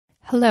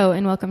Hello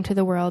and welcome to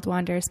the World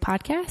Wanderers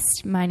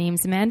podcast. My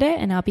name's Amanda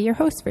and I'll be your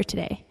host for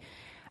today.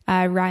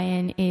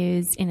 Ryan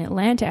is in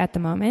Atlanta at the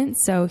moment,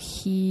 so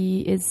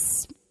he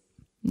is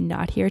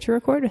not here to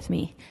record with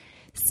me.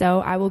 So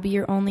I will be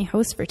your only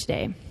host for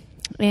today.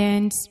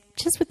 And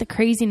just with the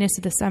craziness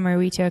of the summer,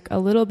 we took a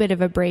little bit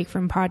of a break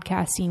from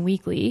podcasting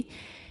weekly,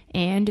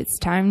 and it's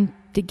time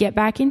to get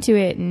back into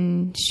it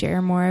and share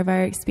more of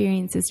our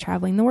experiences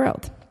traveling the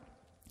world.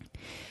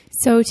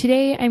 So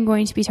today I'm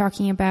going to be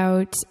talking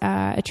about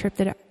a trip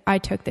that I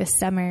took this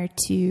summer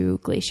to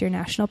Glacier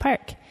National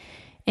Park.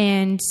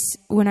 And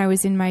when I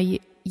was in my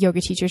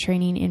yoga teacher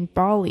training in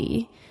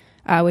Bali,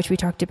 which we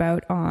talked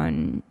about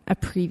on a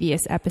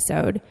previous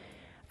episode,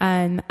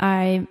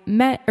 I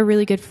met a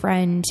really good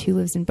friend who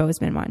lives in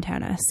Bozeman,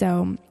 Montana.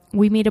 So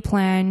we made a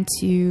plan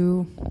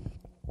to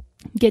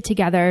get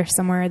together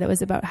somewhere that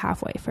was about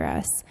halfway for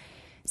us.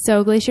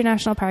 So Glacier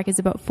National Park is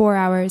about 4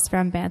 hours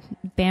from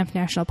Banff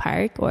National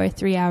Park, or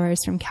 3 hours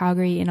from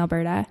Calgary in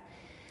Alberta.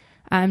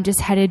 I'm just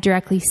headed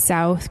directly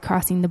south,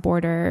 crossing the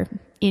border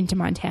into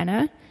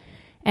Montana.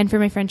 And for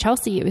my friend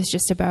Chelsea, it was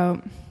just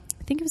about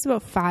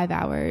 5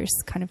 hours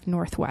kind of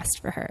northwest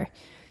for her.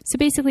 So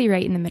basically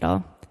right in the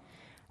middle.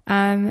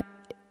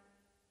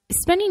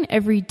 Spending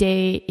every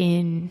day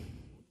in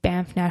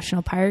Banff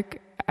National Park,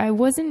 I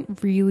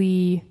wasn't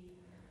really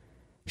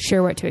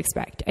sure what to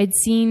expect. I'd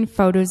seen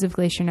photos of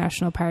Glacier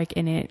National Park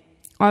and it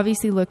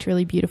obviously looked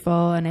really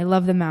beautiful and I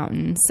love the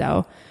mountains.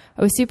 So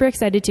I was super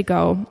excited to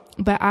go.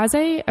 But as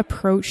I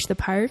approached the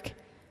park,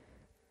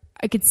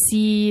 I could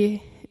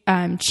see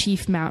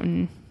Chief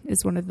Mountain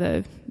is one of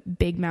the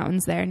big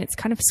mountains there, and it's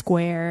kind of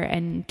square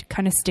and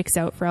kind of sticks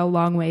out for a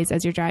long ways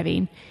as you're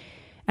driving.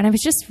 And I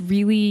was just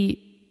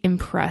really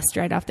impressed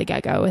right off the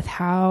get-go with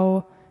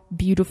how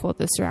beautiful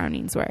the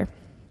surroundings were.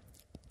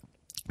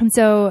 And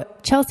so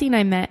Chelsea and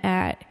I met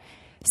at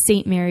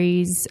St.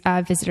 Mary's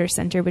Visitor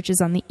Center, which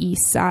is on the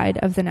east side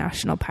of the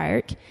national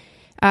park.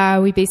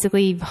 We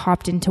basically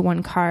hopped into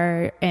one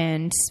car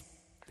and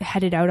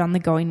headed out on the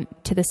Going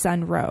to the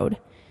Sun Road.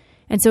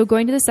 And so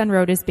Going to the Sun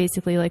Road is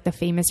basically like the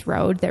famous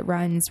road that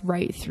runs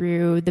right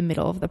through the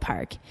middle of the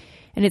park.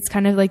 And it's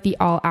kind of like the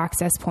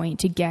all-access point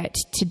to get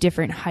to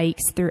different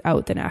hikes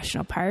throughout the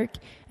national park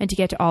and to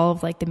get to all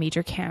of like the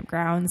major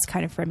campgrounds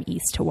kind of from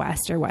east to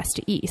west or west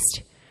to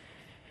east.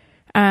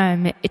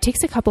 It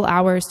takes a couple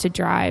hours to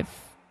drive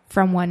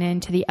from one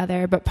end to the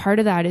other, but part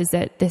of that is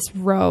that this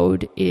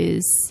road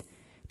is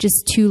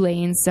just two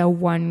lanes, so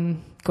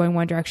one going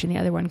one direction, the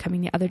other one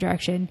coming the other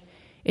direction.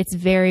 It's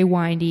very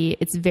windy,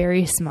 it's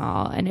very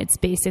small, and it's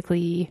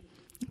basically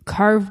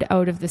carved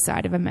out of the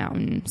side of a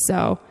mountain.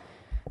 So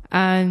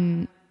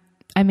I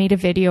made a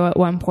video at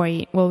one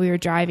point while we were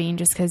driving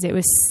just because it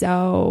was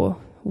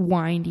so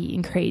windy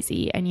and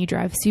crazy, and you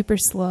drive super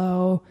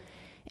slow.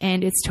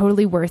 And it's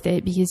totally worth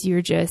it because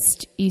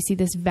you see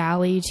this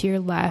valley to your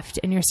left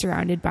and you're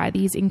surrounded by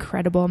these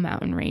incredible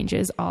mountain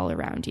ranges all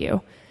around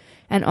you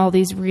and all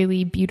these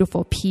really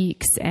beautiful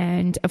peaks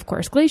and, of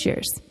course,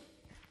 glaciers.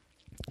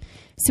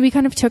 So we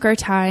kind of took our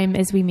time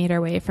as we made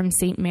our way from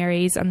St.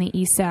 Mary's on the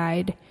east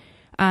side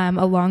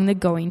along the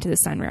Going to the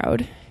Sun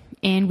Road.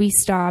 And we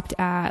stopped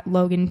at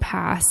Logan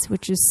Pass,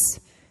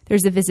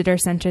 there's a visitor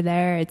center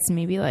there. It's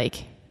maybe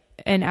like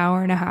an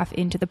hour and a half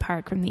into the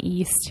park from the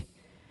east.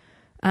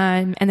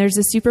 And there's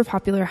a super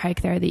popular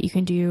hike there that you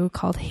can do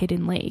called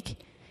Hidden Lake.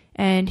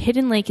 And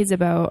Hidden Lake is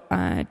about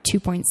a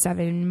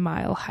 2.7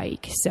 mile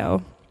hike.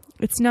 So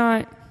it's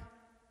not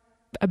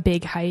a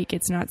big hike.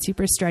 It's not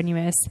super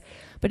strenuous,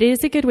 but it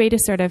is a good way to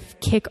sort of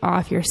kick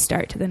off your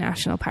start to the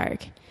national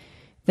park.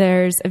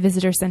 There's a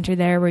visitor center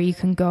there where you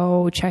can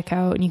go check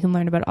out and you can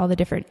learn about all the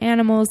different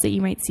animals that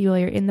you might see while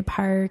you're in the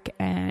park.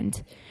 And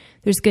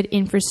there's good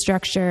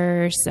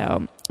infrastructure.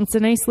 So it's a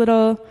nice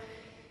little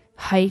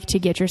hike to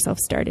get yourself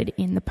started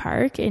in the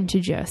park and to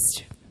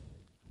just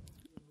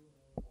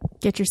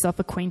get yourself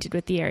acquainted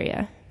with the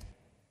area.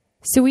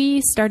 So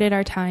we started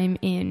our time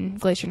in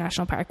Glacier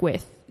National Park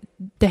with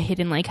the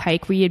Hidden Lake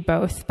hike. By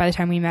the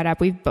time we met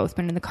up, we've both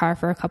been in the car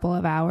for a couple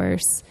of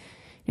hours.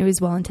 It was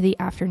well into the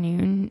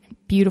afternoon,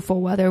 beautiful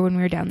weather when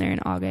we were down there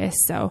in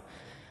August. So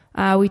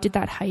we did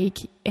that hike,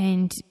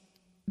 and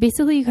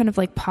basically you kind of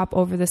like pop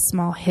over this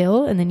small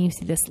hill and then you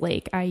see this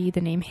lake, i.e.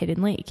 the name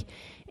Hidden Lake.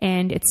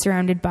 And it's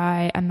surrounded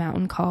by a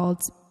mountain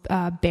called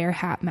Bear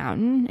Hat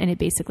Mountain. And it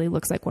basically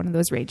looks like one of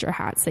those ranger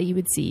hats that you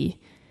would see,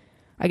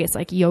 I guess,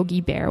 like Yogi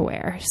Bear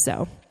wear.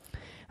 So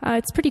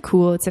it's pretty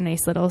cool. It's a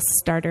nice little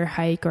starter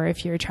hike, or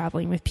if you're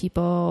traveling with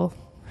people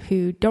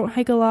who don't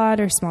hike a lot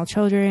or small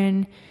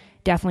children,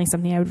 definitely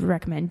something I would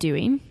recommend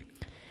doing.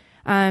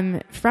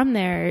 From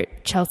there,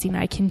 Chelsea and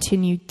I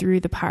continued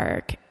through the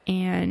park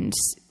and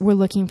we're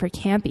looking for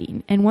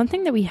camping. And one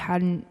thing that we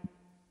hadn't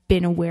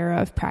been aware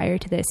of prior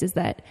to this is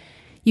that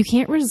you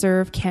can't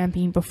reserve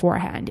camping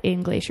beforehand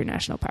in Glacier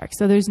National Park.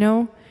 So there's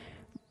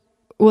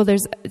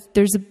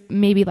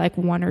maybe like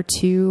one or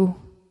two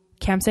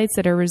campsites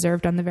that are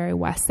reserved on the very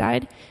west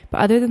side.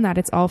 But other than that,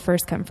 it's all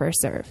first come,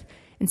 first serve.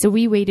 And so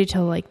we waited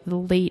till like the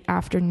late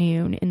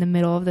afternoon in the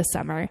middle of the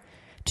summer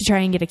to try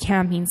and get a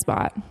camping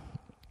spot.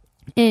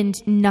 and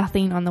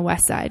nothing on the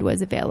west side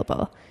was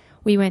available.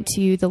 We went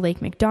to the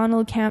Lake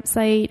McDonald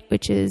campsite,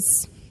 which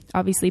is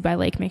obviously by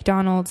Lake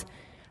McDonald,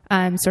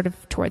 sort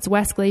of towards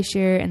West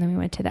Glacier. And then we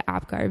went to the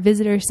Apgar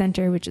Visitor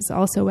Center, which is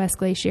also West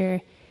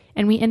Glacier.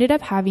 And we ended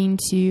up having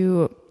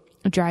to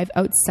drive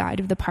outside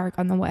of the park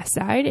on the west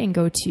side and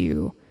go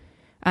to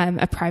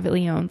a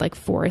privately owned like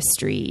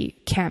forestry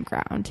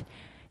campground.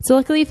 So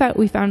luckily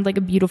we found like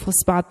a beautiful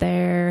spot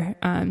there,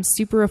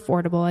 super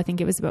affordable. I think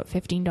it was about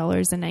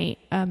 $15 a night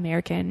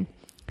American,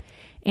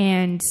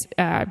 and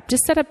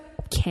just set up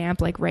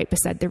camp like right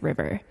beside the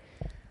river.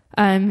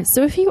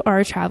 So if you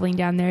are traveling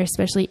down there,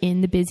 especially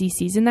in the busy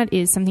season, that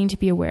is something to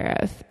be aware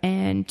of.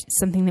 And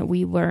something that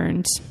we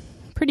learned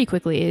pretty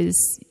quickly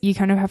is you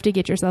kind of have to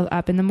get yourself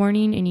up in the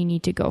morning and you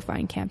need to go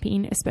find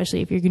camping,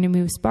 especially if you're going to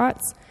move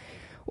spots,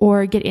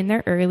 or get in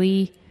there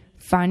early,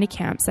 find a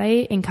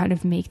campsite and kind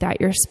of make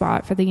that your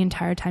spot for the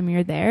entire time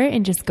you're there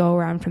and just go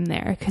around from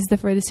there. Because the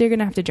furthest you're going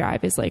to have to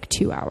drive is like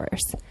 2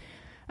 hours,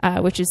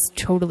 which is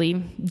totally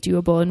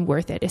doable and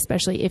worth it,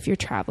 especially if you're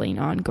traveling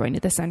on going to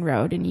the Sun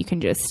Road and you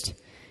can just,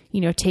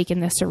 take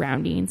in the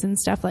surroundings and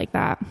stuff like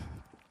that.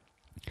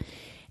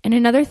 And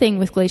another thing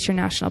with Glacier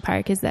National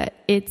Park is that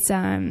it's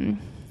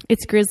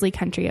grizzly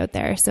country out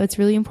there. So it's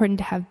really important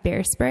to have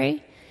bear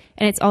spray.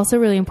 And it's also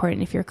really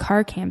important if you're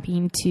car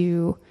camping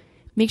to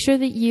make sure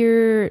that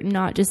you're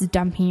not just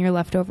dumping your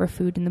leftover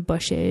food in the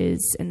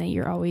bushes, and that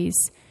you're always,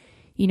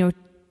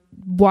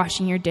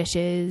 washing your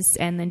dishes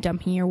and then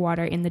dumping your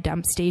water in the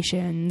dump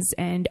stations,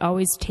 and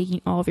always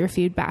taking all of your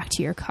food back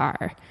to your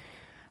car.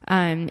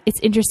 It's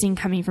interesting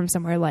coming from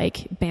somewhere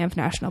like Banff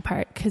National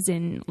Park, because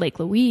in Lake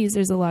Louise,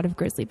 there's a lot of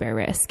grizzly bear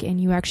risk, and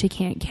you actually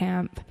can't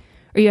camp,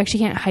 or you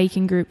actually can't hike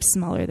in groups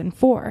smaller than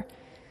 4.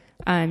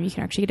 You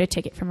can actually get a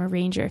ticket from a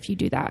ranger if you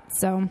do that.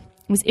 So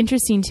it was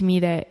interesting to me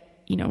that,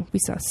 we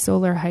saw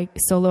solo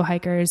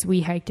hikers.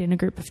 We hiked in a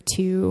group of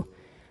 2,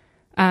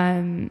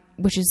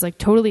 which is like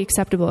totally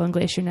acceptable in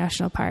Glacier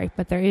National Park,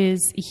 but there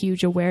is a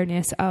huge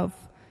awareness of,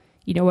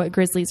 what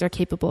grizzlies are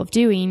capable of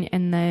doing.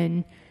 And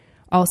then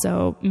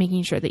also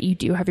making sure that you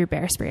do have your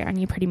bear spray on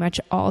you pretty much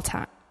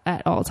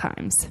at all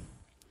times.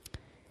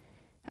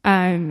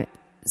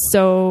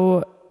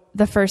 So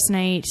the first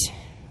night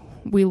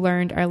we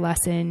learned our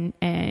lesson,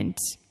 and,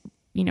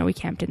 we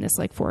camped in this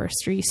like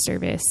forestry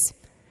service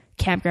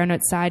campground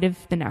outside of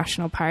the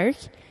national park.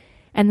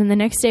 And then the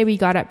next day we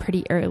got up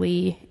pretty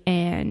early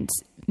and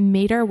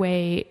made our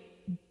way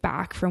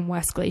back from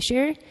West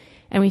Glacier,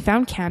 and we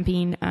found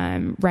camping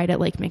right at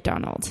Lake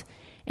McDonald.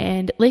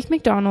 And Lake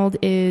McDonald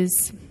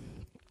is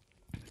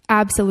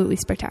absolutely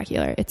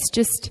spectacular. It's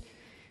just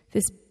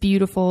this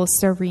beautiful,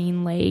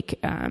 serene lake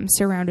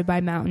surrounded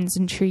by mountains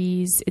and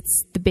trees.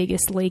 It's the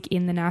biggest lake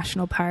in the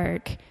national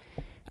park.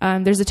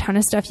 There's a ton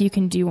of stuff you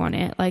can do on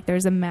it. Like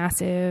there's a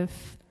massive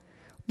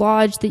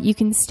lodge that you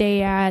can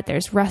stay at.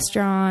 There's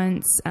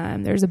restaurants.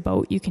 There's a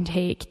boat you can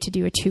take to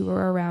do a tour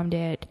around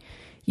it.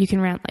 You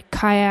can rent like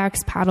kayaks,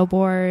 paddle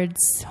boards,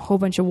 a whole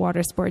bunch of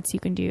water sports you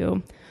can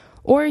do.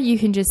 Or you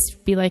can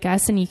just be like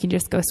us and you can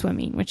just go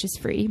swimming, which is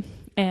free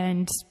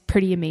and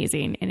pretty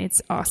amazing. And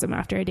it's awesome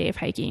after a day of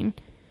hiking.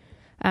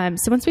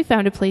 So once we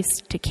found a place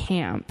to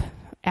camp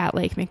at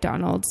Lake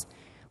McDonald,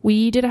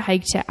 we did a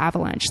hike to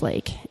Avalanche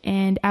Lake.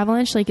 And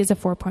Avalanche Lake is a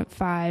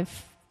 4.5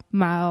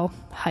 mile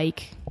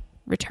hike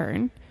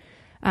return.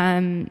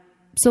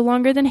 So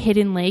longer than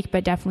Hidden Lake,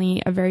 but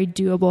definitely a very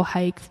doable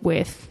hike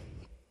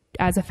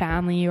as a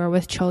family or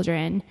with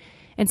children,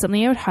 and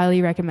something I would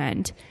highly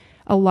recommend.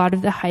 A lot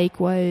of the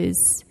hike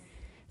was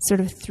sort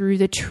of through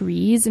the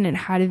trees, and it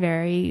had a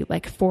very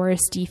like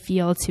foresty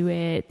feel to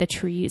it. The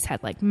trees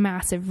had like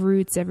massive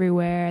roots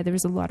everywhere. There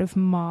was a lot of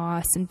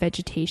moss and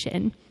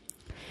vegetation.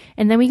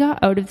 And then we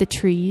got out of the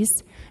trees,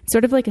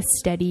 sort of like a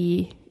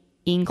steady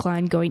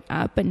incline going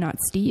up, but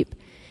not steep.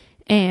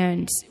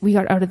 And we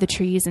got out of the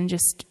trees and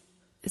just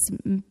this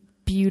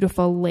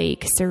beautiful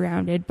lake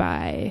surrounded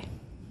by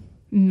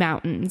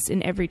mountains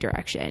in every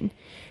direction,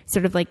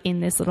 sort of like in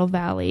this little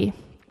valley.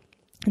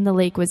 And the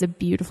lake was a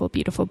beautiful,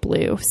 beautiful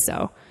blue.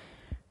 So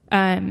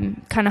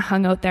kind of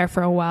hung out there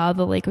for a while.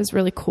 The lake was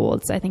really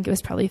cold, so I think it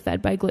was probably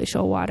fed by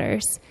glacial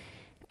waters.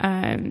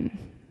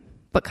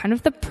 But kind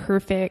of the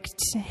perfect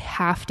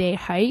half-day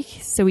hike.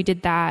 So we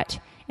did that,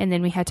 and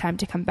then we had time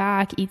to come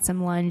back, eat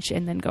some lunch,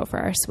 and then go for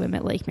our swim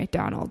at Lake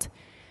McDonald,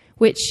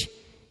 which,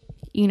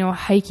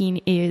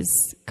 hiking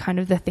is kind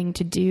of the thing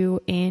to do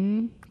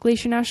in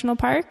Glacier National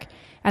Park.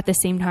 At the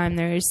same time,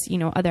 there's,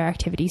 other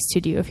activities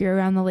to do if you're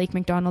around the Lake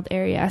McDonald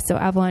area. So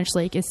Avalanche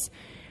Lake is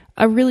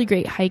a really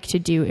great hike to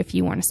do if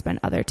you want to spend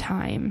other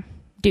time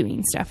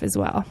doing stuff as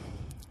well.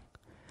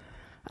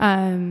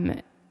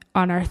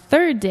 On our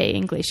third day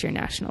in Glacier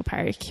National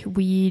Park,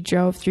 we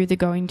drove through the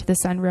Going to the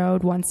Sun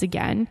Road once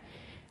again.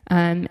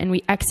 And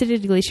we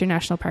exited Glacier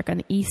National Park on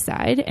the east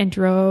side and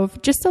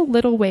drove just a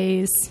little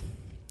ways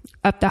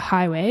up the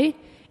highway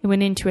and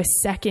went into a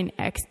second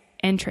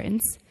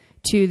entrance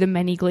to the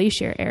Many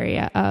Glacier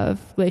area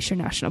of Glacier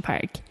National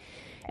Park.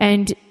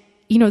 And,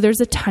 there's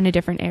a ton of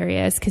different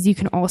areas, because you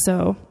can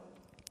also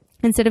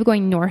instead of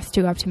going north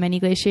to go up to Many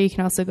Glacier, you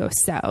can also go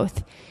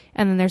south.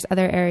 And then there's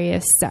other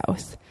areas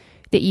south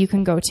that you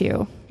can go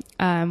to,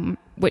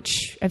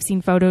 which I've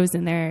seen photos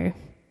and they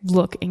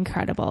look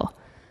incredible.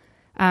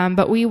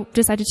 But we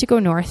decided to go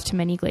north to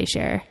Many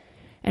Glacier,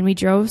 and we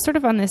drove sort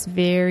of on this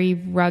very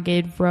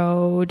rugged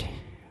road,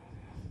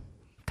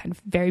 kind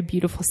of very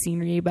beautiful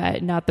scenery,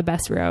 but not the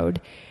best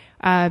road.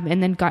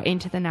 And then got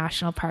into the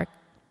national park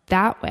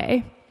that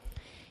way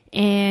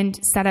and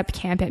set up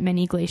camp at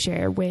Many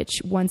Glacier,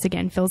 which once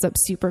again fills up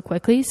super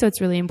quickly. So it's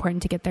really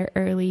important to get there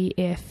early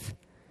if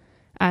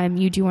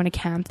you do want to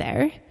camp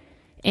there.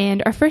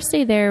 And our first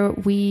day there,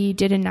 we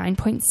did a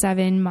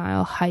 9.7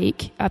 mile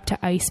hike up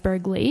to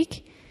Iceberg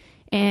Lake.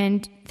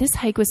 And this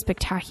hike was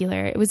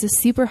spectacular. It was a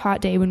super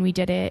hot day when we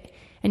did it.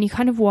 And you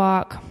kind of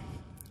walk,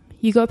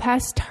 you go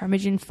past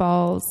Ptarmigan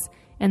Falls,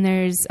 and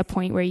there's a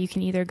point where you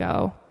can either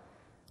go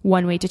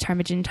one way to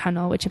Ptarmigan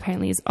Tunnel, which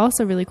apparently is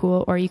also really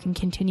cool, or you can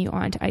continue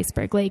on to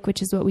Iceberg Lake,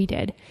 which is what we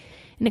did.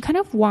 And it kind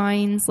of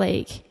winds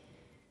like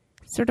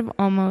sort of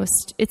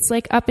almost, it's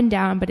like up and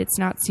down, but it's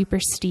not super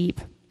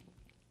steep.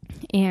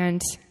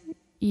 And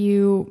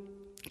you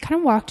kind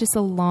of walk just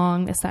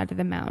along the side of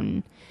the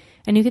mountain,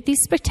 and you get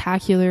these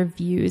spectacular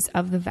views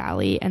of the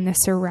valley and the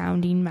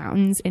surrounding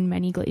mountains in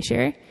Many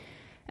Glacier.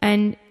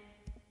 And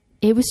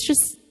it was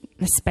just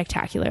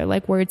spectacular.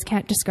 Like, words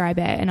can't describe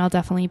it. And I'll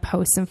definitely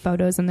post some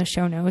photos in the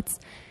show notes.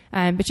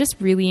 But just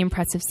really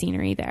impressive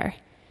scenery there.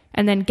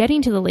 And then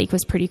getting to the lake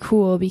was pretty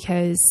cool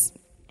because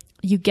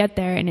you get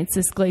there and it's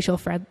this glacial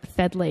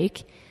fed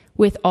lake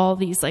with all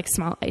these like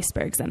small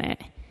icebergs in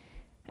it.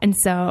 And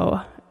so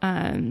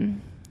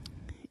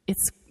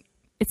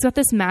it's got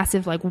this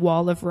massive like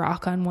wall of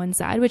rock on one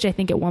side, which I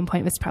think at one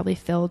point was probably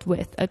filled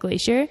with a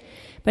glacier.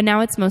 But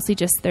now it's mostly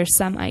just, there's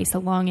some ice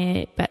along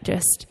it, but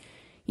just,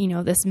 you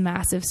know, this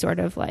massive sort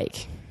of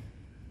like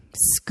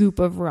scoop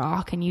of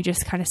rock, and you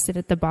just kind of sit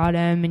at the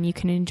bottom and you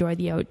can enjoy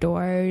the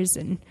outdoors.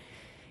 And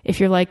if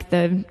you're like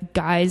the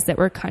guys that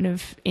were kind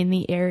of in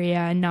the area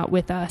and not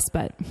with us,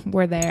 but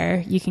were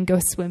there, you can go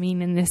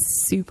swimming in this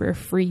super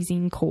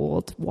freezing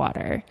cold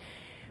water,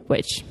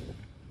 which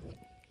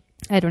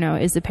I don't know,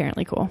 is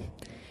apparently cool.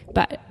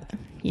 But,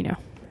 you know,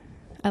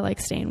 I like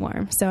staying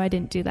warm, so I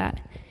didn't do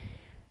that.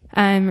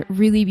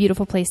 Really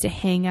beautiful place to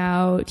hang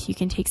out. You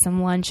can take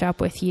some lunch up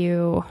with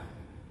you.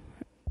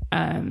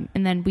 And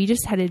then we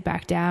just headed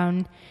back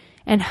down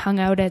and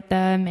hung out at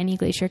the Many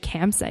Glacier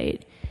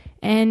campsite.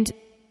 And,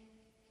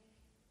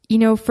 you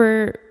know,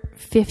 for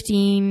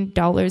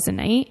 $15 a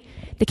night,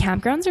 the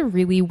campgrounds are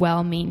really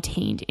well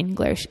maintained in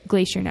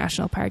Glacier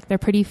National Park. They're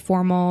pretty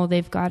formal.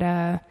 They've got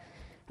a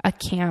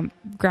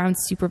campground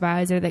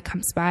supervisor that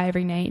comes by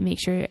every night and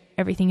makes sure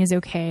everything is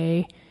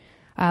okay.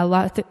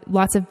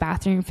 Lots of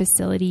bathroom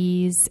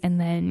facilities. And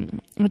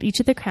then at each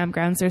of the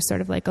campgrounds, there's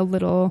sort of like a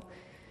little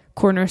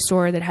corner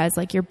store that has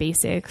like your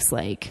basics,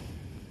 like,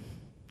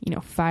 you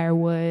know,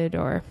 firewood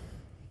or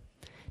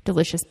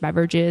delicious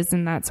beverages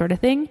and that sort of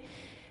thing.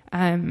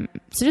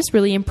 So just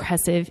really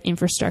impressive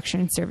infrastructure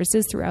and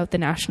services throughout the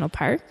national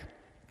park.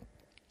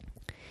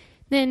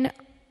 Then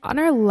on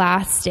our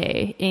last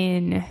day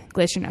in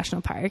Glacier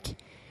National Park,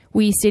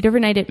 we stayed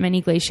overnight at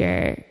Many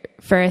Glacier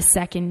for a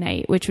second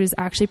night, which was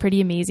actually pretty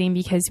amazing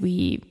because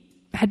we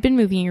had been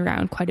moving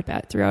around quite a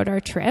bit throughout our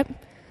trip.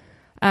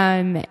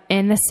 And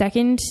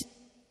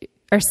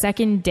our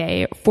second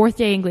day, fourth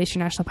day in Glacier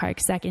National Park,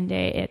 second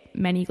day at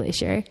Many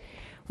Glacier,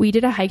 we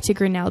did a hike to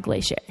Grinnell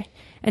Glacier.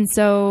 And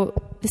so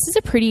this is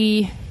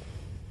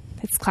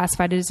it's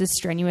classified as a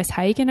strenuous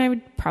hike, and I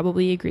would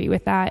probably agree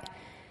with that.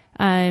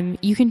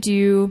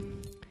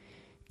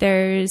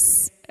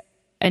 There's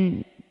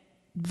a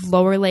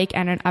lower lake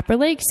and an upper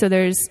lake, so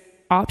there's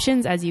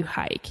options as you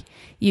hike.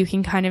 You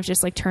can kind of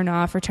just like turn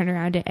off or turn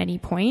around at any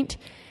point,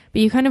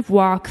 but you kind of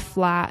walk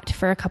flat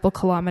for a couple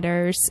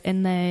kilometers,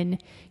 and then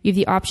you have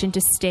the option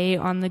to stay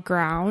on the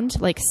ground,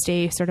 like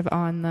stay sort of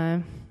on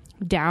the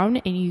down,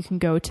 and you can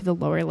go to the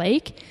lower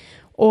lake,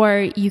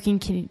 or you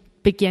can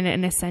begin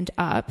an ascent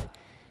up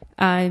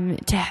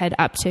to head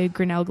up to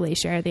Grinnell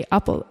Glacier, the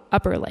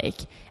upper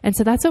lake. And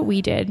so that's what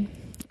we did.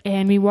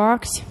 And we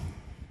walked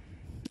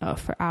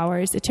for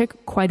hours. It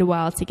took quite a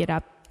while to get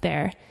up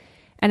there.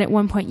 And at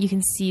one point you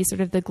can see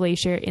sort of the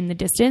glacier in the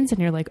distance,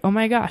 and you're like, oh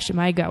my gosh, am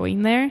I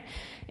going there?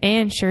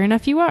 And sure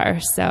enough, you are.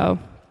 So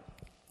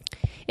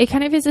it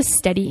kind of is a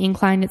steady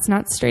incline. It's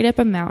not straight up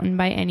a mountain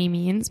by any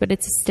means, but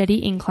it's a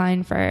steady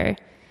incline for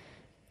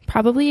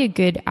probably a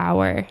good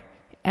hour.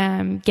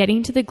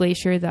 Getting to the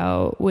glacier,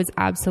 though, was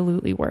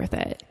absolutely worth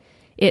it.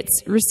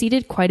 It's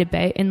receded quite a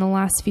bit in the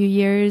last few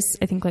years.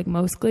 I think like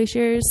most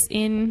glaciers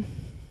in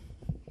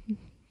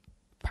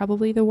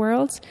probably the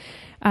world.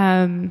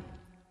 But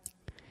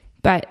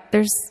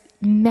there's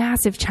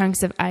massive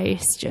chunks of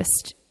ice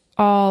just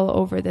all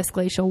over this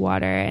glacial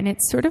water, and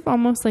it's sort of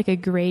almost like a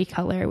gray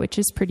color, which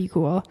is pretty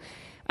cool.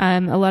 A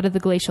lot of the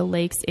glacial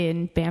lakes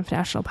in Banff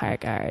National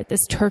Park are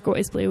this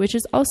turquoise blue, which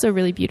is also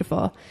really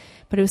beautiful.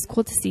 But it was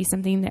cool to see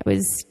something that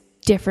was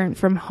different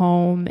from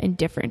home and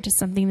different to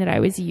something that I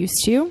was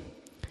used to.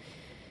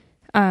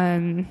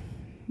 And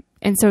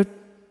so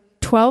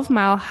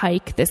 12-mile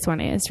hike this one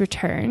is,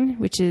 return,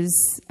 which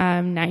is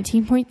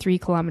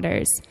 19.3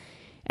 kilometers.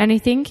 And I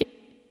think,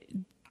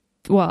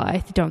 well,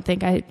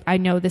 I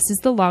know this is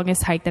the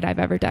longest hike that I've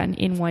ever done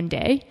in one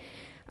day.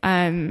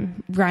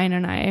 Ryan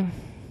and I,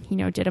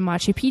 did a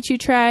Machu Picchu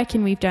trek,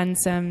 and we've done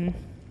some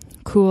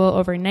cool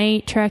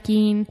overnight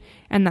trekking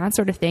and that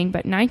sort of thing.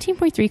 But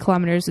 19.3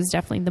 kilometers was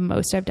definitely the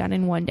most I've done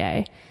in one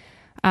day.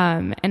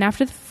 And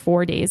after the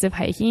 4 days of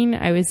hiking,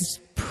 I was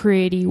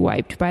pretty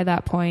wiped by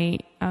that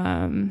point.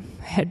 I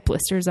had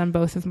blisters on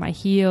both of my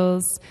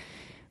heels,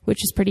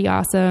 which is pretty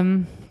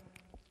awesome.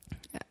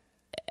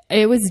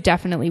 It was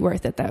definitely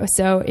worth it though.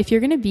 So if you're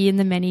going to be in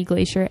the Many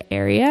Glacier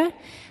area,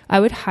 I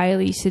would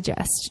highly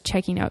suggest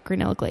checking out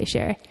Grinnell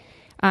Glacier.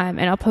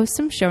 And I'll post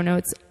some show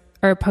notes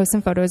or post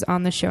some photos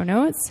on the show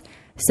notes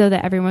so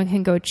that everyone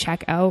can go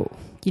check out,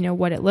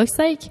 what it looks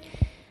like.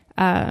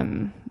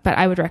 But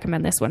I would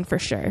recommend this one for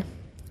sure.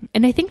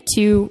 And I think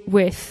too,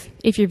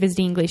 if you're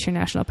visiting Glacier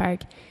National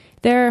Park,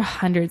 there are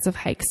hundreds of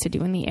hikes to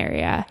do in the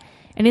area,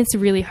 and it's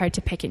really hard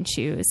to pick and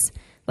choose.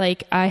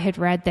 Like I had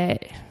read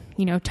that,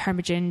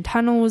 Ptarmigan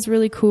Tunnel was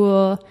really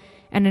cool,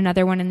 and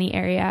another one in the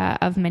area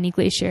of Many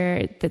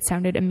Glacier that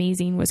sounded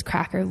amazing was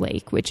Cracker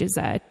Lake, which is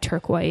a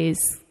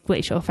turquoise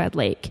glacial fed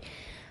lake,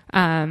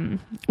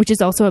 which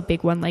is also a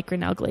big one like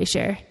Grinnell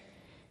Glacier.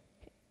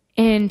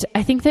 And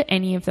I think that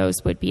any of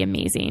those would be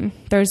amazing.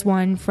 There's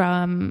one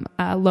from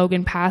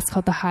Logan Pass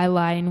called the High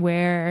Line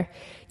where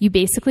you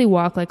basically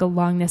walk like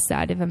along the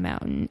side of a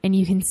mountain, and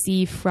you can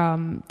see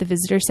from the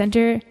visitor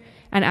center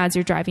and as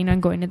you're driving on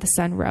going to the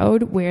Sun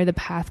Road where the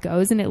path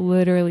goes, and it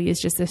literally is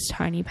just this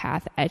tiny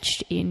path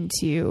etched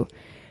into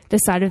the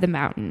side of the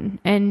mountain.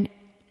 And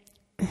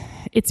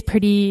it's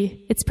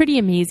pretty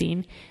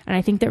amazing. And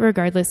I think that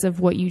regardless of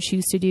what you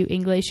choose to do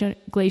in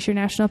Glacier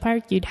National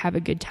Park, you'd have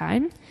a good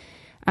time.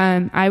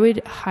 I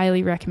would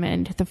highly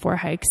recommend the 4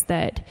 hikes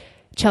that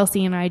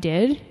Chelsea and I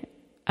did.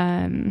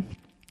 And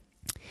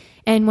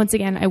once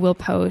again, I will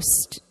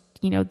post,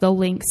 the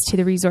links to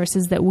the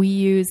resources that we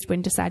used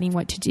when deciding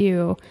what to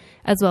do,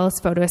 as well as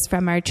photos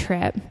from our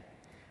trip,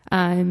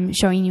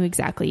 showing you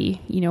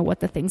exactly, what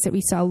the things that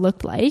we saw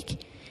looked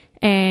like.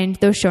 And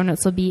those show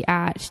notes will be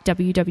at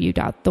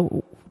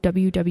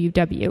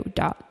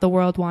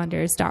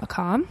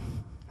www.theworldwanders.com.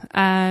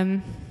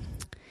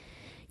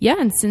 Yeah,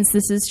 and since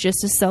this is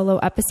just a solo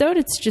episode,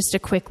 it's just a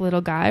quick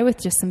little guy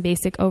with just some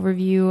basic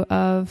overview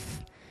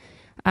of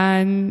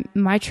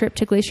my trip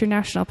to Glacier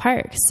National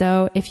Park.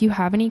 So if you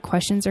have any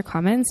questions or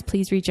comments,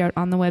 please reach out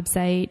on the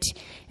website.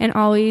 And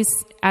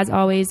as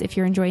always, if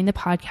you're enjoying the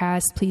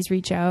podcast, please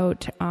reach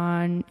out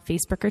on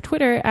Facebook or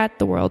Twitter at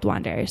The World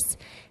Wanders.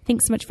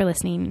 Thanks so much for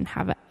listening, and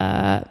have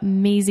an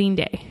amazing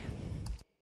day.